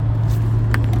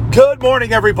Good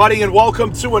morning, everybody, and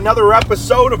welcome to another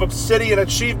episode of Obsidian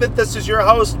Achievement. This is your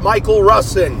host, Michael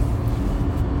Russin.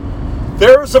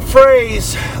 There's a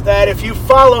phrase that if you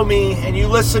follow me and you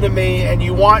listen to me and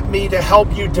you want me to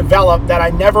help you develop, that I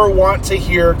never want to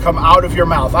hear come out of your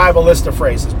mouth. I have a list of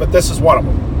phrases, but this is one of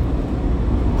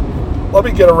them. Let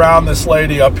me get around this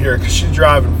lady up here because she's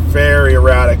driving very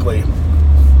erratically.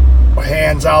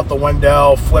 Hands out the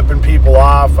window, flipping people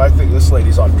off. I think this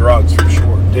lady's on drugs for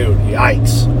sure. Dude,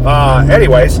 yikes.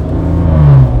 Anyways,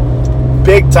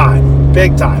 big time,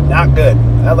 not good.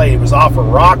 That lady was off a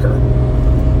rocker.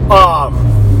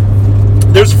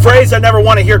 There's a phrase I never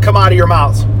want to hear come out of your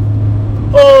mouth.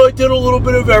 Oh, I did a little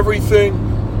bit of everything.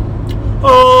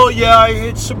 Oh, yeah, I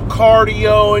hit some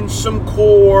cardio and some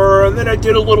core, and then I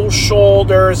did a little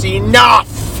shoulders.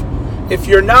 Enough! If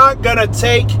you're not going to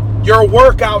take your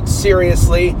workout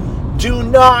seriously, do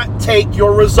not take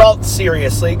your results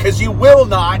seriously, because you will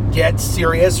not get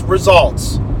serious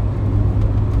results.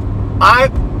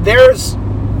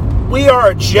 We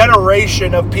are a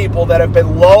generation of people that have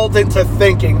been lulled into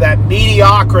thinking that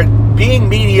being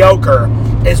mediocre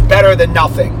is better than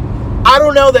nothing. I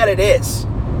don't know that it is.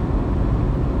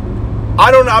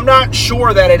 I'm not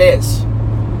sure that it is.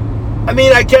 I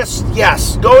mean, I guess,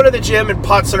 yes, going to the gym and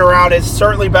putzing around is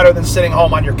certainly better than sitting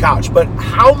home on your couch. But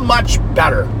how much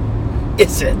better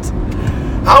is it?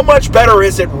 How much better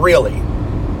is it really?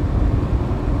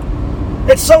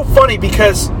 It's so funny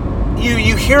because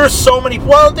you hear so many,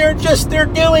 well, they're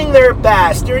doing their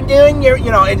best. They're doing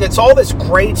and it's all this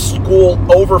grade school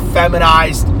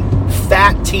over-feminized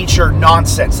fat teacher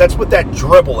nonsense. That's what that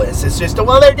dribble is. It's just,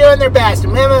 well, they're doing their best.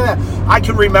 I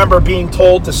can remember being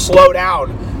told to slow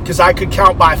down because I could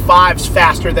count by fives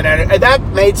faster than any. And that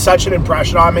made such an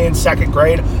impression on me in second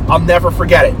grade. I'll never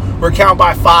forget it. We're counting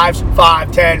by fives,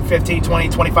 5, 10, 15, 20,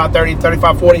 25, 30,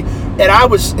 35, 40. And I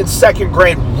was in second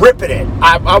grade ripping it.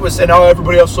 I was, and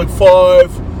everybody else was like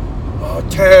 5,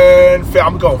 10, 15,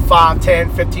 I'm going 5, 10,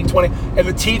 15, 20. And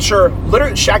the teacher,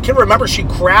 literally, I can remember, she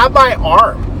grabbed my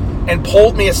arm and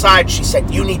pulled me aside. She said,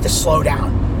 "You need to slow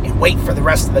down and wait for the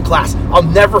rest of the class." I'll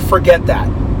never forget that.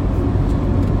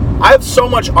 I have so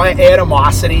much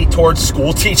animosity towards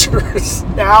school teachers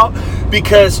now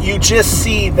because you just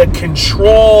see the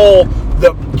control,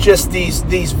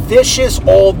 these vicious,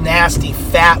 old, nasty,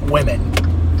 fat women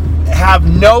have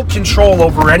no control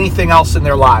over anything else in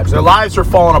their lives. Their lives are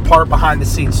falling apart behind the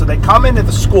scenes. So they come into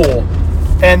the school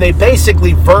and they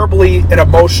basically verbally and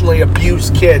emotionally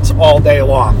abuse kids all day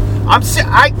long.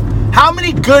 How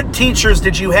many good teachers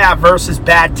did you have versus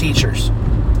bad teachers?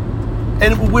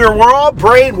 And we're all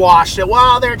brainwashed that,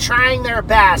 well, they're trying their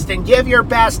best and give your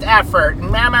best effort and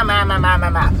blah, blah,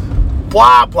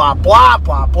 blah,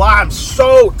 blah, blah. I'm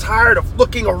so tired of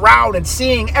looking around and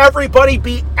seeing everybody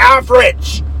be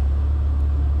average.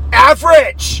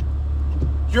 Average.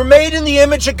 You're made in the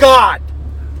image of God.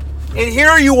 And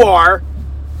here you are,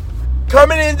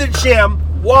 coming into the gym,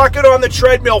 walking on the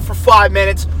treadmill for 5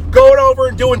 minutes, going over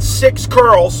and doing 6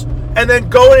 curls, and then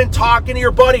going and talking to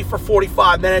your buddy for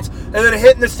 45 minutes, and then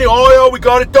hitting this thing, oh, yeah, we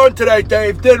got it done today,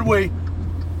 Dave, didn't we?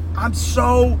 I'm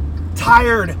so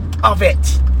tired of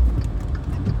it.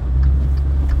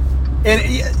 And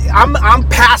I'm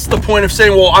past the point of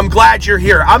saying, well, I'm glad you're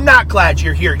here. I'm not glad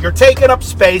you're here. You're taking up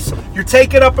space. You're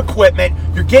taking up equipment.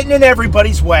 You're getting in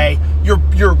everybody's way. You're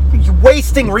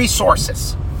wasting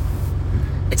resources.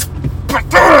 It's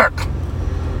pathetic.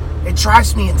 It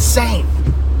drives me insane.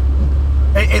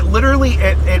 It literally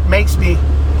makes me.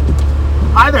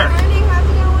 Hi there. Good morning, how's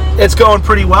it going? It's going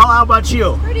pretty well. How about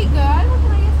you? Pretty good. What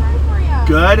can I get started for you?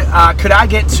 Good. Could I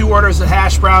get 2 orders of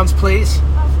hash browns, please? Of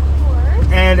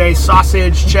course. And a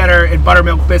sausage, cheddar, and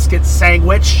buttermilk biscuit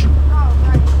sandwich.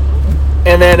 Alright.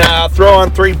 And then throw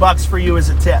on $3 for you as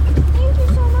a tip. Thank you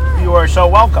so much. You are so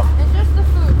welcome. And just the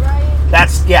food, right?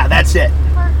 That's it.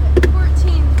 Perfect.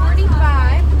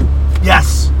 $14.45.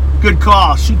 Yes. Good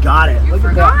call. She got it. You Look at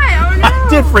forgot. that. Oh no. I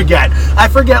did forget. I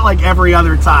forget like every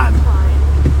other time. Fine.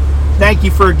 Thank you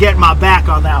for getting my back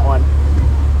on that one.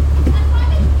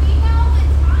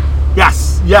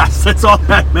 Yes, that's all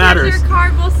that matters. Here's your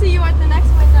card. We'll see you at the next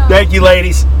window. Thank you,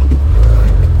 ladies.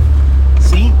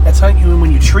 See, that's how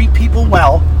when you treat people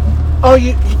well. Oh,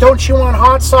 don't you want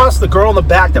hot sauce? The girl in the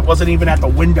back that wasn't even at the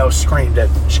window screamed it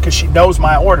because she knows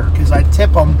my order. Because I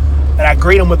tip them and I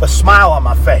greet them with a smile on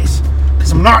my face.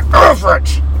 Because I'm not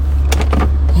average.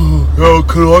 Could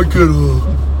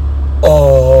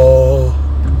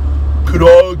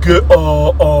I get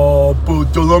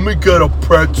but let me get a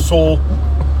pretzel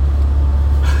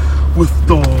with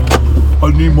I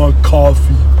need my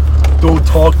coffee. Don't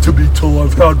talk to me till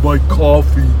I've had my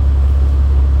coffee.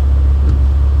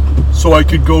 so I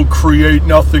could go create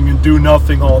nothing and do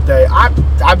nothing all day. I'm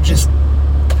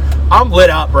lit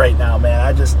up right now,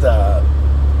 man.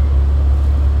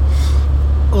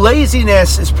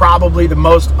 Laziness is probably the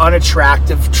most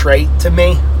unattractive trait to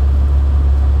me.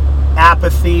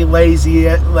 Apathy,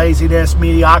 laziness,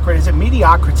 mediocrity. Is it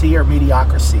mediocrity or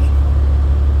mediocrity?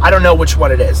 I don't know which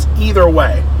one it is. Either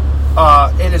way,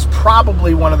 it is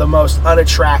probably one of the most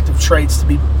unattractive traits to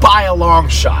be by a long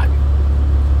shot.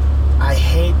 I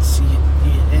hate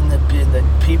in the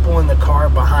people in the car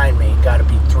behind me got to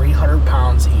be 300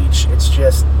 pounds each. It's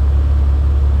just,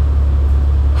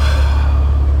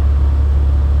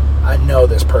 I know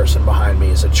this person behind me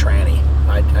is a tranny.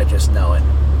 I just know it.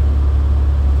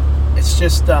 It's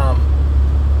just,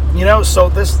 so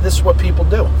this is what people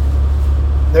do.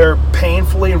 They're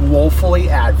painfully and woefully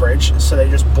average, so they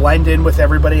just blend in with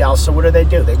everybody else. So what do?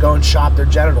 They go and chop their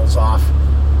genitals off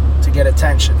to get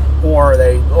attention. Or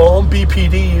I'm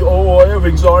BPD, I have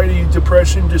anxiety,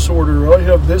 depression disorder, I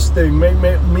have this thing,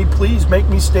 please make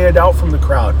me stand out from the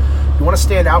crowd. You want to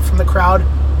stand out from the crowd?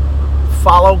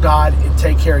 Follow God and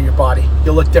take care of your body.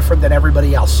 You'll look different than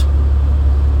everybody else.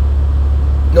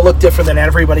 You'll look different than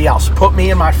everybody else. Put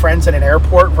me and my friends in an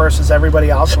airport versus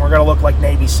everybody else, and we're going to look like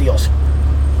Navy SEALs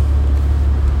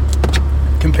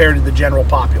compared to the general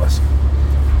populace.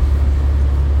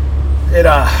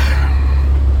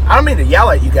 I don't mean to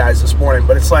yell at you guys this morning,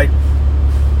 but it's like,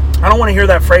 I don't want to hear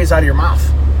that phrase out of your mouth.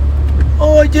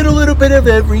 Oh, I did a little bit of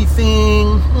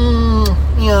everything.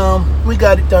 We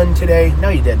got it done today. No,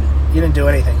 you didn't. You didn't do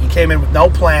anything. You came in with no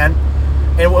plan.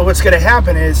 And what's going to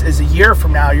happen is a year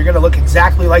from now, you're going to look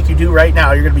exactly like you do right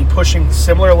now. You're going to be pushing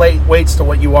similar weights to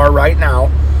what you are right now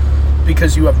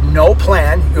because you have no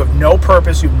plan, you have no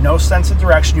purpose, you have no sense of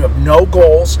direction, you have no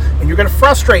goals, and you're going to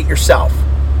frustrate yourself.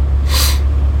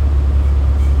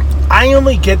 I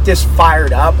only get this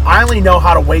fired up. I only know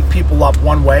how to wake people up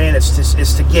one way, and it's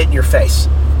to get in your face.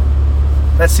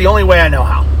 That's the only way I know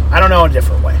how. I don't know a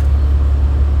different way.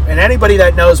 And anybody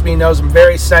that knows me knows I'm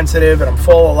very sensitive and I'm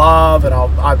full of love and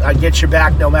I get your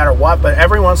back no matter what. But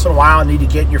every once in a while I need to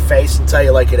get in your face and tell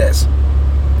you like it is.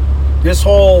 This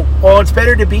whole, it's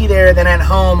better to be there than at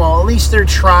home. Well, at least they're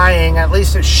trying. At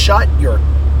least it's shut your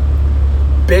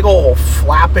big old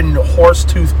flapping horse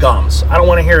tooth gums. I don't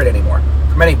want to hear it anymore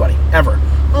from anybody, ever.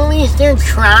 At least they're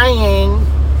trying.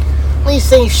 At least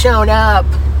they showed up.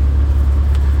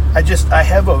 I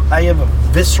have a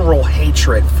visceral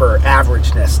hatred for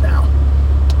averageness now.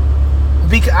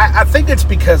 I think it's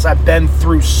because I've been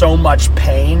through so much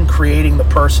pain creating the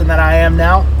person that I am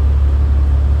now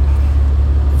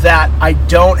that I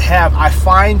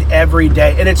find every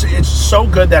day, and it's so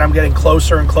good that I'm getting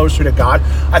closer and closer to God.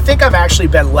 I think I've actually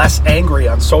been less angry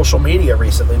on social media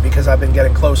recently because I've been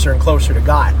getting closer and closer to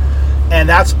God. And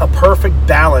that's a perfect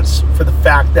balance for the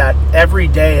fact that every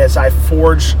day as I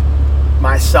forge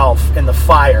myself in the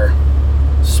fire,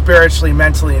 spiritually,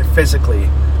 mentally, and physically,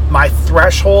 my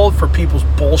threshold for people's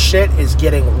bullshit is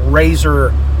getting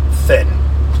razor thin.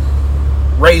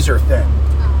 Razor thin. All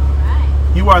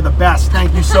right. You are the best.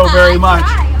 Thank you so very much.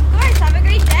 Try, of course. Have a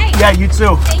great day. Yeah, you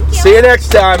too. Thank you. See you next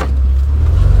time.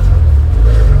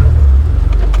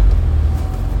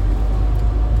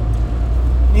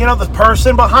 The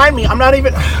person behind me,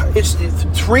 it's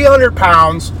 300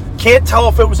 pounds, can't tell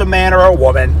if it was a man or a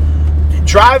woman,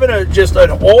 driving just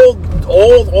an old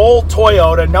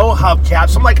Toyota, no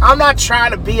hubcaps. I'm like, I'm not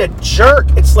trying to be a jerk.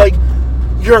 It's like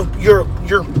you're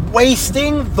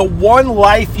wasting the one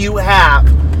life you have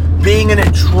being an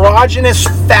androgynous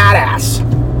fat ass.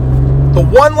 The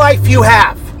one life you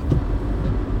have.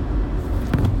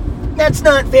 That's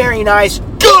not very nice.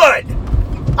 Good.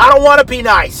 I don't want to be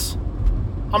nice.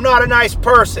 I'm not a nice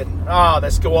person. Oh,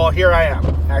 that's good. Well, here I am.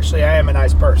 Actually, I am a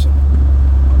nice person.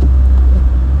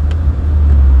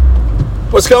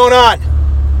 What's going on?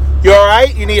 You all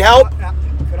right? You need help?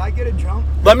 Could I get a jump?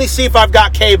 Let me see if I've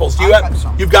got cables. Do you I've got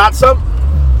some. You've got some?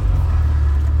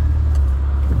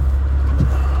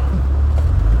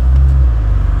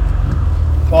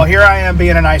 Well, here I am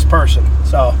being a nice person.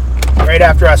 So, right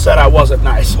after I said I wasn't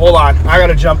nice. Hold on. I got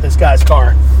to jump this guy's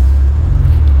car.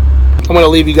 I'm going to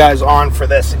leave you guys on for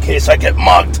this in case I get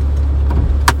mugged.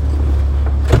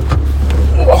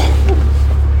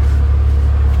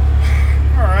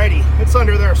 Alrighty. It's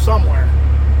under there somewhere.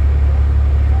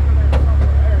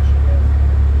 There she is.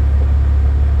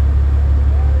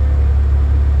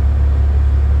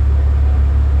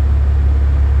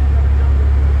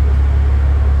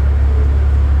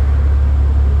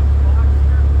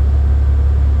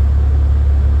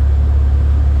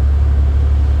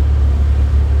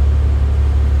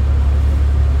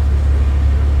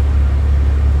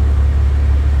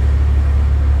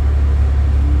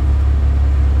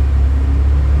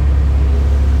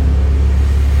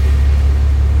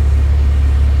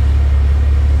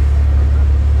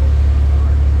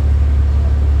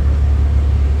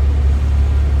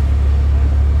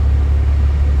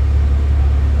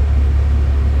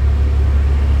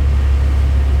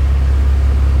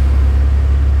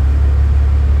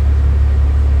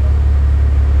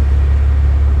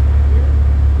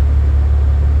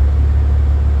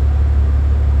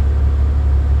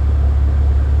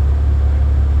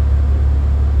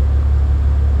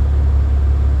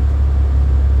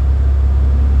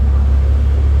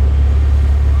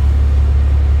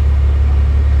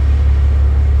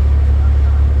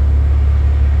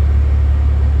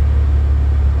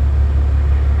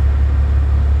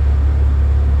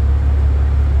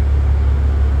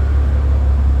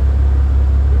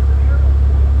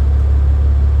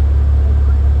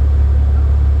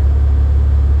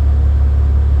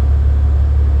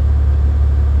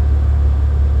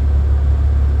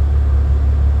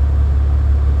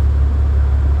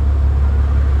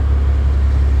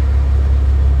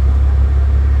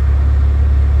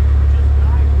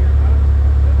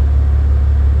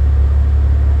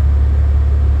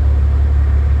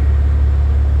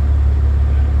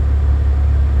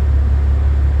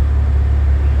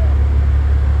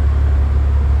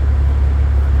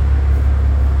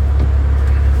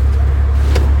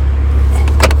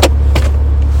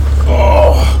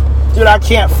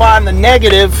 can't find the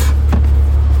negative.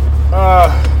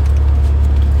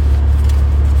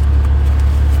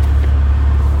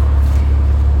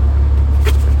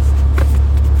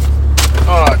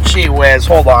 Oh, gee whiz.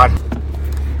 Hold on.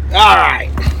 All right.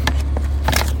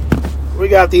 We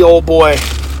got the old boy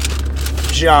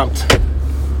jumped.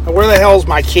 Now, where the hell's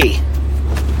my key?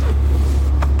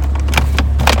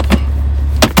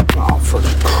 Oh, for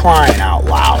crying out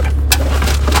loud.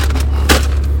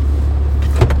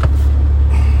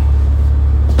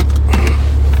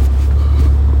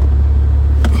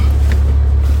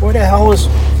 Where the hell is...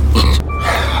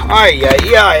 Ay.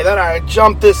 Then I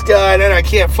jumped this guy, and then I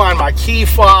can't find my key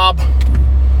fob.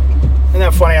 Isn't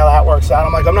that funny how that works out?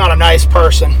 I'm like, I'm not a nice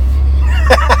person.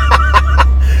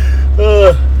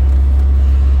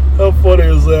 How funny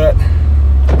is that?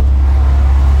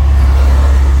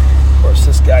 Of course,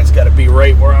 this guy's got to be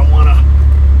right where I want to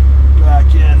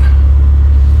back in.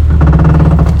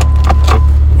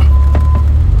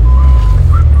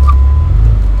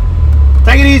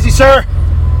 Take it easy, sir.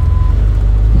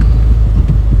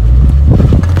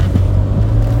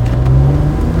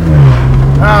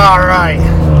 All right.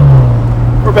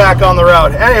 We're back on the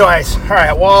road. Anyways, all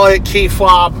right, wallet, key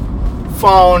fob,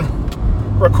 phone,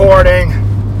 recording.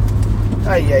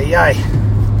 Ay.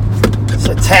 This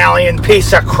Italian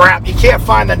piece of crap. You can't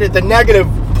find the negative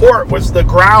port was the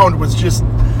ground was just...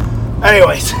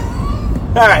 Anyways.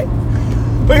 All right.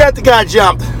 We got the guy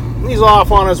jumped. He's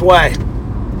off on his way.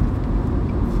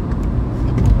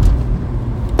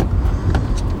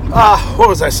 What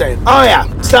was I saying? Oh, yeah.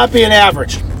 Stop being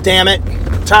average. Damn it.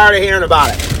 I'm tired of hearing about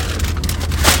it.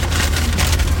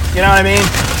 You know what I mean?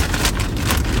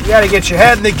 You got to get your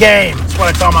head in the game. That's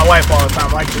what I tell my wife all the time.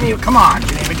 I'm like, Geneva, come on,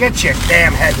 Geneva, get your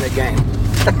damn head in the game.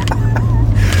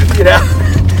 You know?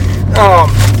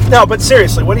 No, but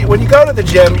seriously, when you go to the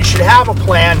gym, you should have a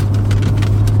plan.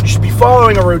 You should be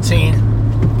following a routine.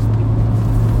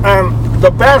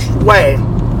 The best way,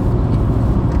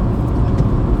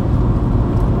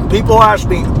 people ask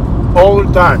me all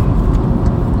the time,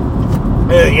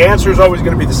 the answer is always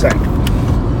going to be the same.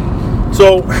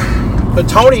 So, the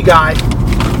Tony guy,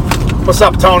 what's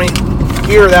up, Tony?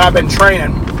 Here that I've been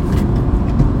training.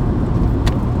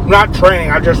 Not training,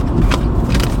 I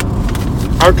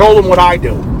told him what I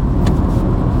do.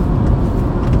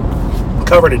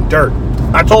 Covered in dirt.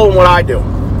 I told him what I do.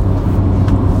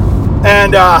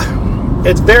 And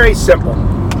it's very simple.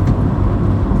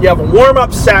 You have a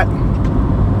warm-up set,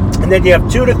 and then you have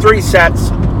 2 to 3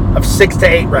 sets of 6 to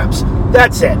 8 reps.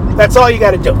 That's it. That's all you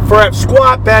got to do. For a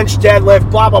squat, bench,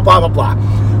 deadlift, blah, blah, blah, blah, blah.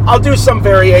 I'll do some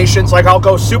variations, like I'll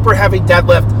go super heavy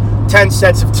deadlift, 10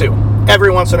 sets of 2,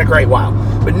 every once in a great while.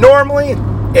 But normally,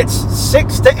 it's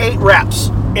 6 to 8 reps.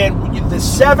 And the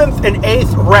 7th and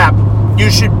 8th rep, you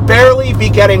should barely be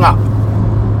getting up.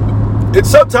 And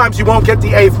sometimes you won't get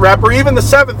the 8th rep or even the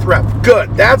 7th rep.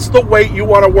 Good. That's the weight you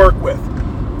want to work with.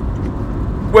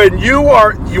 When you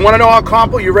want to know how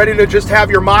complicated, you're ready to just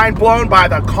have your mind blown by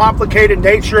the complicated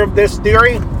nature of this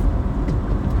theory?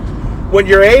 When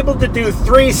you're able to do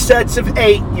 3 sets of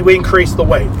 8, you increase the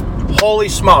weight. Holy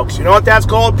smokes. You know what that's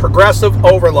called? Progressive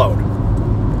overload.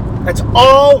 That's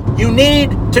all you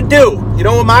need to do. You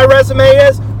know what my resume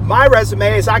is? My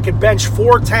resume is I could bench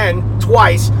 410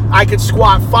 twice. I could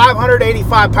squat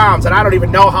 585 pounds, and I don't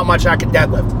even know how much I could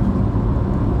deadlift.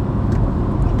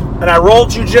 And I roll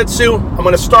jiu-jitsu. I'm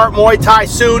going to start Muay Thai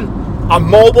soon. I'm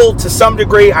mobile to some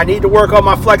degree. I need to work on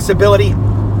my flexibility.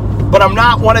 But I'm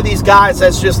not one of these guys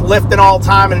that's just lifting all the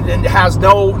time and has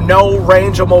no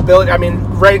range of mobility. I mean,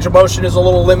 range of motion is a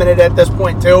little limited at this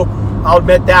point too. I'll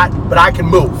admit that. But I can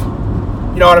move.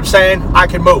 You know what I'm saying? I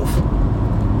can move.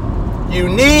 You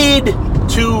need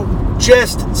to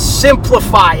just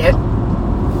simplify it.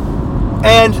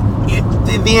 And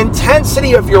the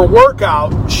intensity of your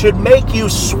workout should make you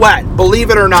sweat, believe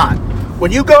it or not.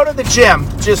 When you go to the gym,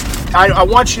 I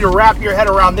want you to wrap your head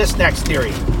around this next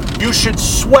theory. You should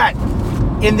sweat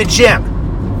in the gym.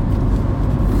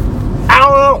 I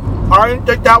don't know. I didn't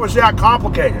think that was that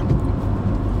complicated.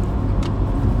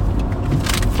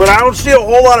 But I don't see a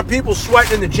whole lot of people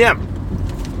sweating in the gym.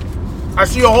 I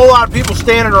see a whole lot of people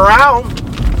standing around.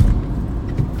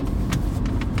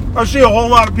 I see a whole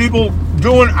lot of people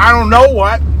doing I don't know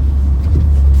what.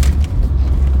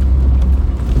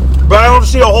 But I don't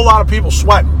see a whole lot of people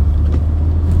sweating.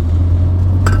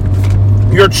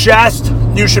 Your chest,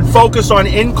 you should focus on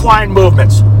incline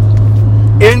movements.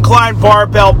 Incline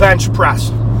barbell bench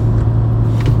press.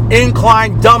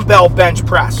 Incline dumbbell bench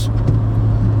press.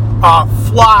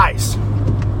 Flies.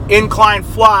 Incline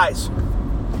flies.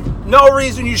 No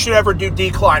reason you should ever do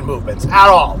decline movements at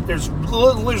all. There's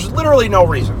literally no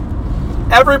reason.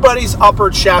 Everybody's upper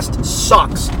chest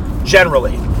sucks,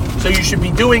 generally. So you should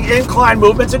be doing incline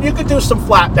movements, and you could do some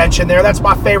flat bench in there. That's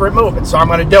my favorite movement, so I'm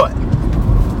going to do it.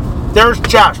 There's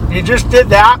chest. You just did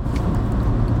that.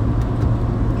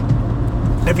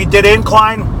 If you did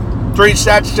incline, 3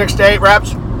 sets, 6 to 8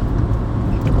 reps.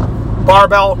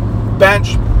 Barbell,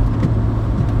 bench,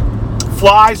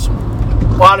 flies.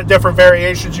 A lot of different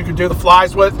variations you can do the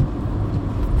flies with.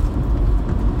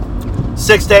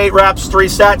 6 to 8 reps, 3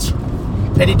 sets.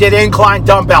 And you did incline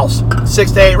dumbbells.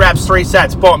 6 to 8 reps, 3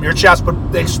 sets. Boom, your chest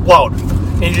would explode.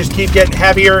 And you just keep getting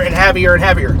heavier and heavier and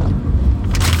heavier.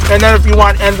 And then if you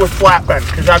want, end with flat bench,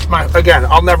 because that's again,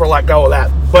 I'll never let go of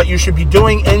that. But you should be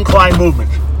doing incline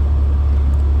movements.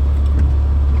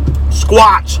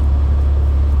 Squats.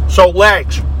 So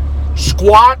legs.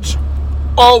 Squats,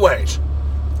 always.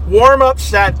 Warm up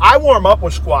set. I warm up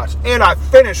with squats, and I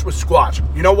finish with squats.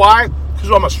 You know why? Because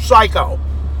I'm a psycho.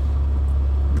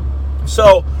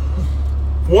 So,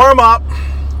 warm up.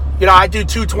 I do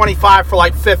 225 for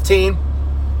like 15.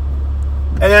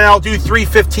 And then I'll do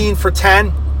 315 for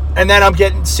 10. And then I'm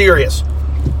getting serious.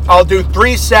 I'll do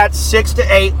 3 sets, 6 to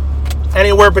 8,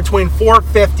 anywhere between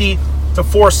 450 to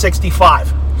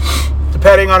 465,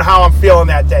 depending on how I'm feeling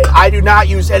that day. I do not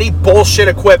use any bullshit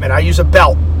equipment. I use a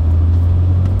belt.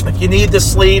 If you need the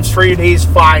sleeves for your knees,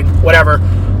 fine, whatever.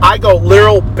 I go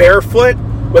literal barefoot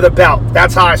with a belt.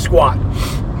 That's how I squat.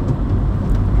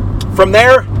 From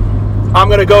there, I'm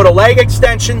going to go to leg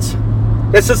extensions.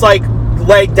 This is like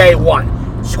leg day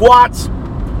 1. Squats.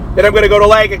 Then I'm going to go to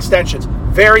leg extensions.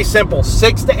 Very simple.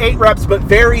 6 to 8 reps, but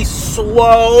very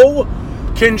slow,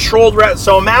 controlled reps.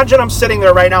 So imagine I'm sitting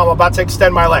there right now. I'm about to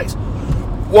extend my legs.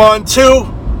 1, 2.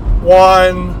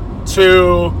 1,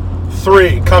 2,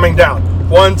 3. Coming down.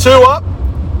 1, 2, up.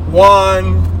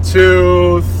 1,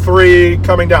 2, 3.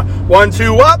 Coming down. 1,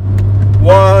 2, up.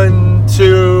 1,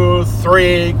 2,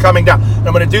 3. Coming down. And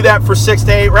I'm going to do that for 6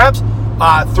 to 8 reps.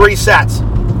 3 sets.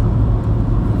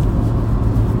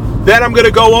 Then I'm going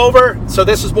to go over, so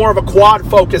this is more of a quad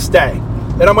focus day.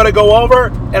 Then I'm going to go over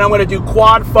and I'm going to do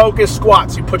quad focus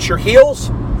squats. You put your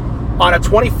heels on a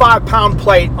 25-pound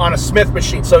plate on a Smith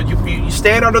machine. So you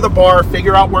stand under the bar,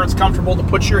 figure out where it's comfortable to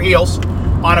put your heels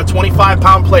on a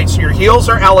 25-pound plate. So your heels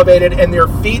are elevated and your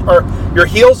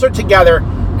heels are together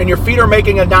and your feet are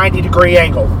making a 90-degree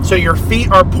angle. So your feet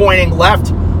are pointing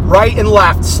left, right, and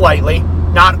left slightly,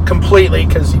 not completely,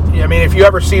 because if you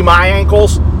ever see my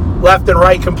ankles, left and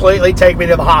right completely, take me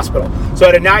to the hospital. So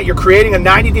at night, you're creating a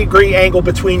 90-degree angle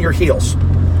between your heels.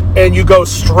 And you go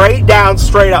straight down,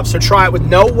 straight up. So try it with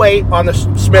no weight on the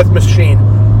Smith machine.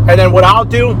 And then what I'll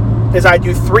do is I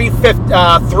do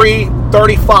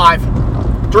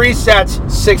 335, 3 sets,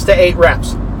 6 to 8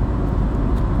 reps.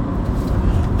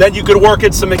 Then you could work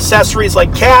in some accessories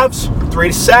like calves,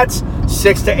 3 sets,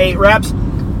 6 to 8 reps.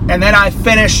 And then I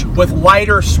finish with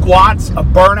lighter squats, a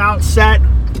burnout set.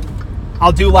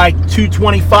 I'll do like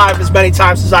 225 as many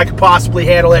times as I could possibly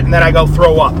handle it, and then I go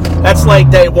throw up. That's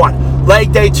leg day 1.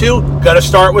 Leg day 2, gotta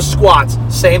start with squats.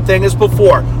 Same thing as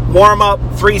before. Warm up,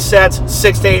 3 sets,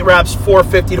 6 to 8 reps,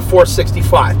 450 to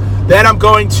 465. Then I'm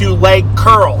going to leg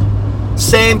curl.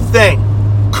 Same thing.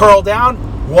 Curl down,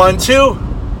 1, 2,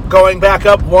 going back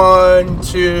up, 1,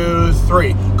 2,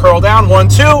 3. Curl down, 1,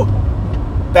 2,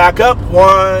 back up,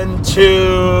 1,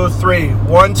 2, 3.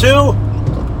 1, 2,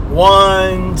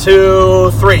 1,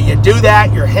 2, 3. You do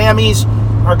that, your hammies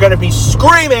are going to be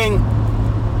screaming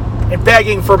and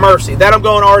begging for mercy. Then I'm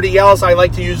going RDLs. I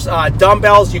like to use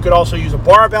dumbbells. You could also use a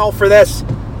barbell for this.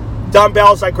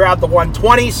 Dumbbells, I grab the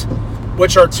 120s,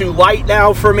 which are too light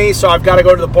now for me, so I've got to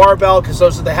go to the barbell because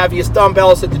those are the heaviest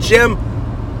dumbbells at the gym.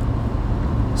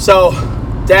 So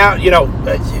down,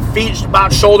 feet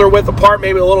about shoulder width apart,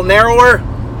 maybe a little narrower.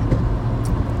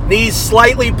 Knees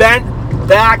slightly bent,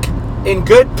 back in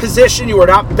good position. You are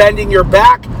not bending your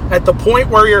back. At the point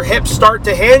where your hips start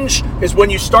to hinge is when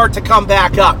you start to come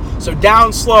back up. So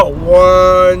down slow.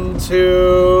 1,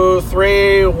 2,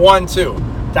 3, 1, 2.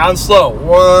 Down slow.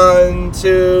 1,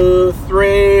 2,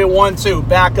 3, 1, 2.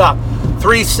 Back up.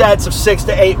 3 sets of 6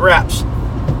 to 8 reps.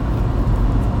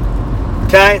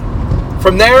 Okay?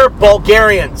 From there,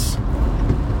 Bulgarians.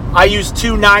 I use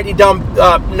 2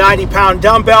 90-pound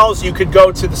dumbbells. You could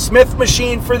go to the Smith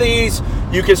machine for these.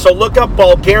 So look up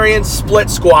Bulgarian split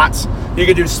squats. You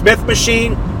could do Smith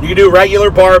machine, you could do regular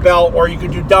barbell, or you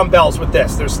could do dumbbells with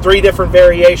this. There's 3 different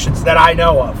variations that I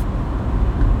know of.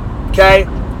 Okay?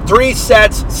 3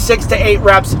 sets, 6 to 8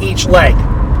 reps each leg.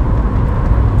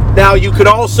 Now, you could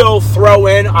also throw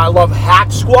in, I love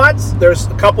hack squats. There's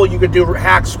a couple you could do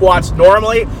hack squats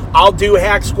normally. I'll do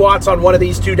hack squats on one of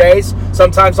these 2 days.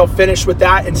 Sometimes I'll finish with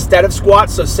that instead of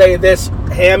squats. So say this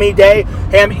hammy day,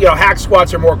 hack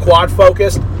squats are more quad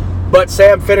focused. But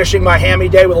say I'm finishing my hammy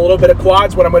day with a little bit of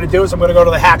quads, what I'm going to do is I'm going to go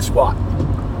to the hack squat.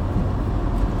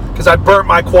 Because I burnt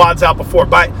my quads out before.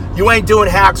 But you ain't doing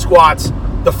hack squats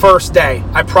the first day,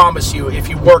 I promise you, if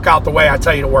you work out the way I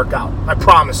tell you to work out. I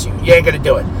promise you, you ain't going to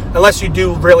do it. Unless you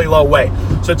do really low weight.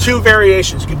 So 2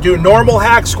 variations. You can do normal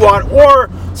hack squat,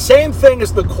 or same thing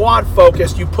as the quad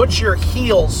focused. You put your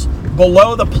heels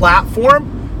below the platform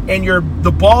and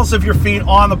the balls of your feet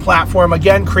on the platform,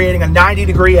 again, creating a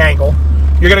 90-degree angle.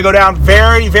 You're going to go down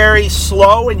very, very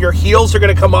slow, and your heels are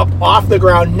going to come up off the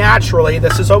ground naturally.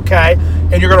 This is okay.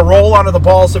 And you're going to roll onto the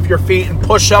balls of your feet and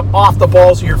push up off the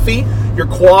balls of your feet. Your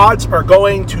quads are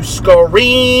going to scream.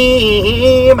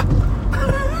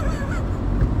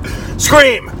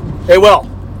 Scream. They will.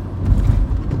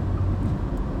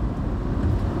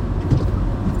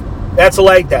 That's a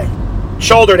leg day.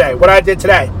 Shoulder day. What I did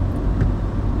today.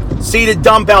 Seated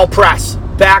dumbbell press.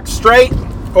 Back straight,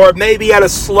 or maybe at a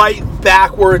slight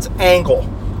backwards angle,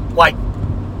 like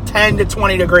 10 to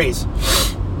 20 degrees.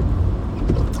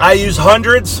 I use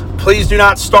hundreds. Please do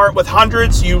not start with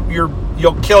hundreds.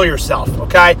 You'll kill yourself,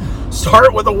 okay?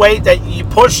 Start with a weight that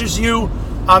pushes you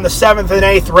on the 7th and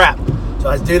 8th rep. So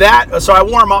I do that. So I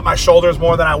warm up my shoulders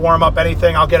more than I warm up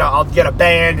anything. I'll get a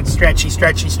band and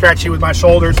stretchy with my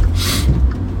shoulders.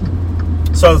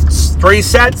 So 3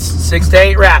 sets, 6 to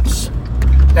 8 reps.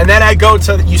 And then I go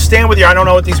to, you stand with I don't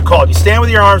know what these are called. You stand with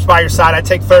your arms by your side. I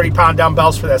take 30-pound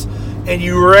dumbbells for this. And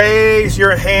you raise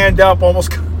your hand up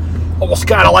almost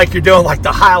kind of like you're doing like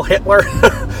the Heil Hitler.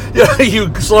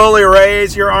 You slowly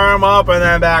raise your arm up and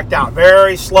then back down.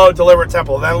 Very slow, deliberate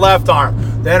tempo. Then left arm,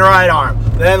 then right arm,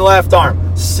 then left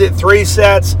arm. 3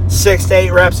 sets, 6 to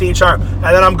 8 reps each arm. And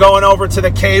then I'm going over to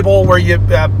the cable where you,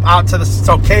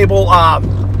 cable,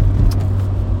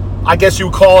 I guess you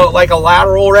would call it like a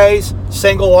lateral raise.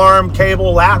 Single arm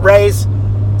cable lat raise.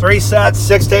 3 sets,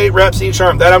 6 to 8 reps each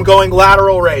arm. Then I'm going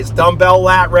lateral raise, dumbbell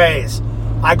lat raise.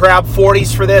 I grab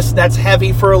 40s for this. That's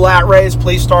heavy for a lat raise.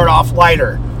 Please start off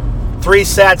lighter. 3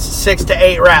 sets, 6 to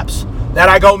 8 reps. Then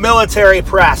I go military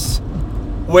press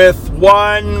with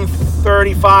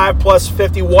 135 plus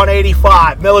 50,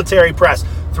 185. Military press.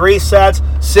 3 sets,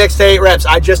 6 to 8 reps.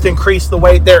 I just increased the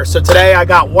weight there. So today I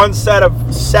got 1 set of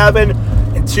 7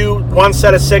 and 1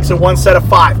 set of 6 and 1 set of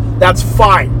 5. That's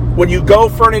fine. When you go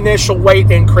for an initial weight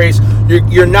increase,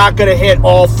 you're not going to hit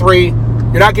all 3.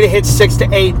 You're not going to hit 6 to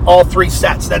 8 all 3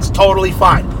 sets. That's totally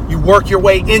fine. You work your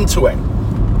way into it.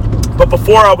 But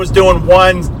before I was doing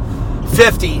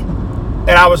 150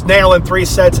 and I was nailing 3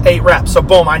 sets, 8 reps. So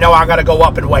boom, I know I got to go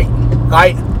up in weight,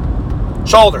 right?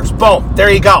 Shoulders, boom, there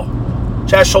you go.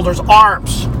 Chest, shoulders,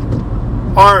 arms.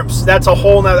 That's a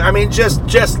whole nother,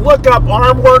 just look up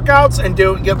arm workouts and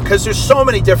do, because there's so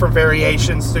many different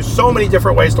variations. There's so many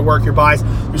different ways to work your bis.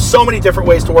 There's so many different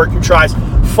ways to work your tris.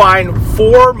 Find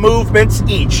 4 movements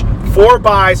each. 4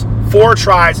 bis, 4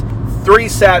 tris, 3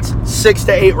 sets, 6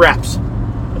 to 8 reps.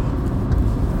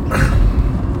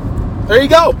 There you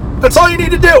go. That's all you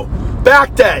need to do.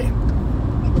 Back day.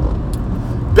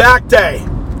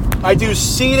 I do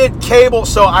seated cable,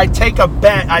 so I take a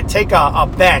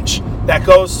bench that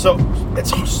goes, so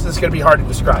this is going to be hard to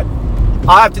describe.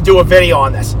 I'll have to do a video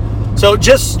on this. So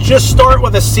just start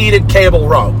with a seated cable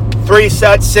row. 3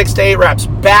 sets, 6 to 8 reps.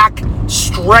 Back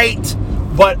straight,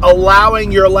 but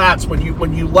allowing your lats,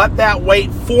 when you let that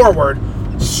weight forward,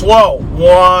 slow.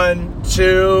 1,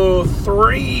 2,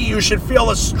 3. You should feel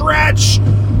a stretch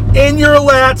in your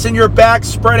lats and your back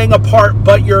spreading apart,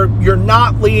 but you're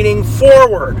not leaning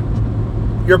forward.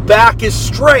 Your back is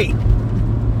straight.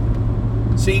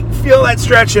 So you feel that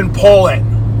stretch and pull in.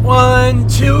 1,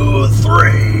 2,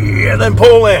 3, and then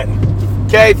pull in.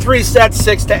 Okay, 3 sets,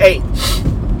 6 to 8.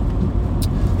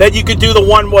 Then you could do the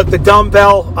one with the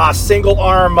dumbbell single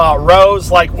arm rows,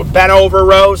 like with bent over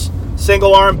rows.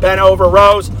 Single arm bent over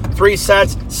rows. 3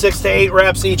 sets, 6 to 8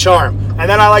 reps each arm. And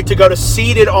then I like to go to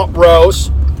seated rows.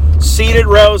 Seated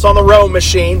rows on the row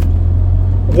machine.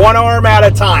 1 arm at a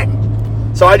time.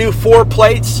 So I do 4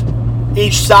 plates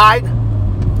each side.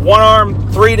 1 arm,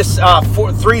 3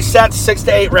 sets, 6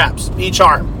 to 8 reps each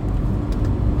arm.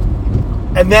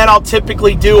 And then I'll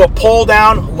typically do a pull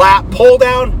down, lat pull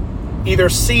down, either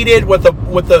seated with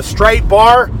a straight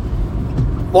bar,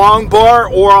 long bar,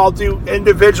 or I'll do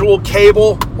individual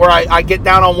cable where I get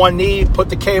down on one knee, put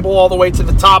the cable all the way to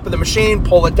the top of the machine,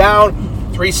 pull it down,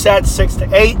 3 sets, 6 to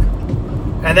 8,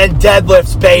 and then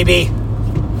deadlifts, baby.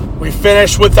 We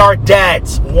finish with our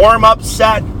deads. Warm up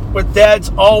set, with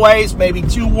deads always, maybe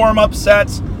 2 warm-up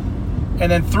sets,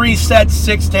 and then 3 sets,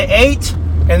 6 to 8.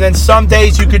 And then some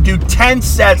days you could do 10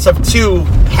 sets of 2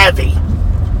 heavy.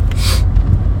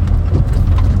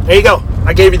 There you go.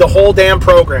 I gave you the whole damn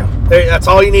program. That's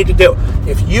all you need to do.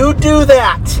 If you do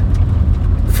that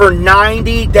for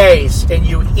 90 days and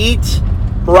you eat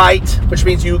right, which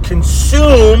means you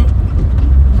consume,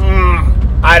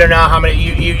 I don't know how many,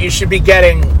 you should be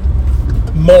getting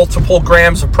multiple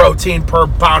grams of protein per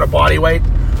pound of body weight.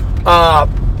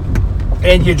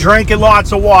 And you're drinking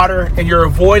lots of water, and you're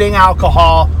avoiding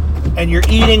alcohol, and you're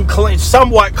eating clean,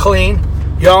 somewhat clean.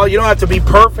 You know, you don't have to be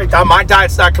perfect. My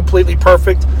diet's not completely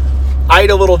perfect. I eat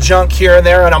a little junk here and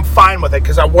there, and I'm fine with it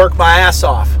because I work my ass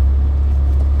off.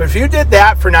 But if you did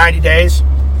that for 90 days,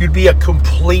 you'd be a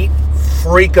complete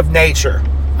freak of nature.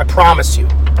 I promise you.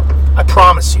 I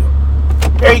promise you.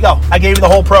 There you go. I gave you the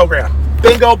whole program.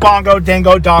 Bingo, bongo,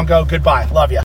 dingo, dongo. Goodbye. Love ya.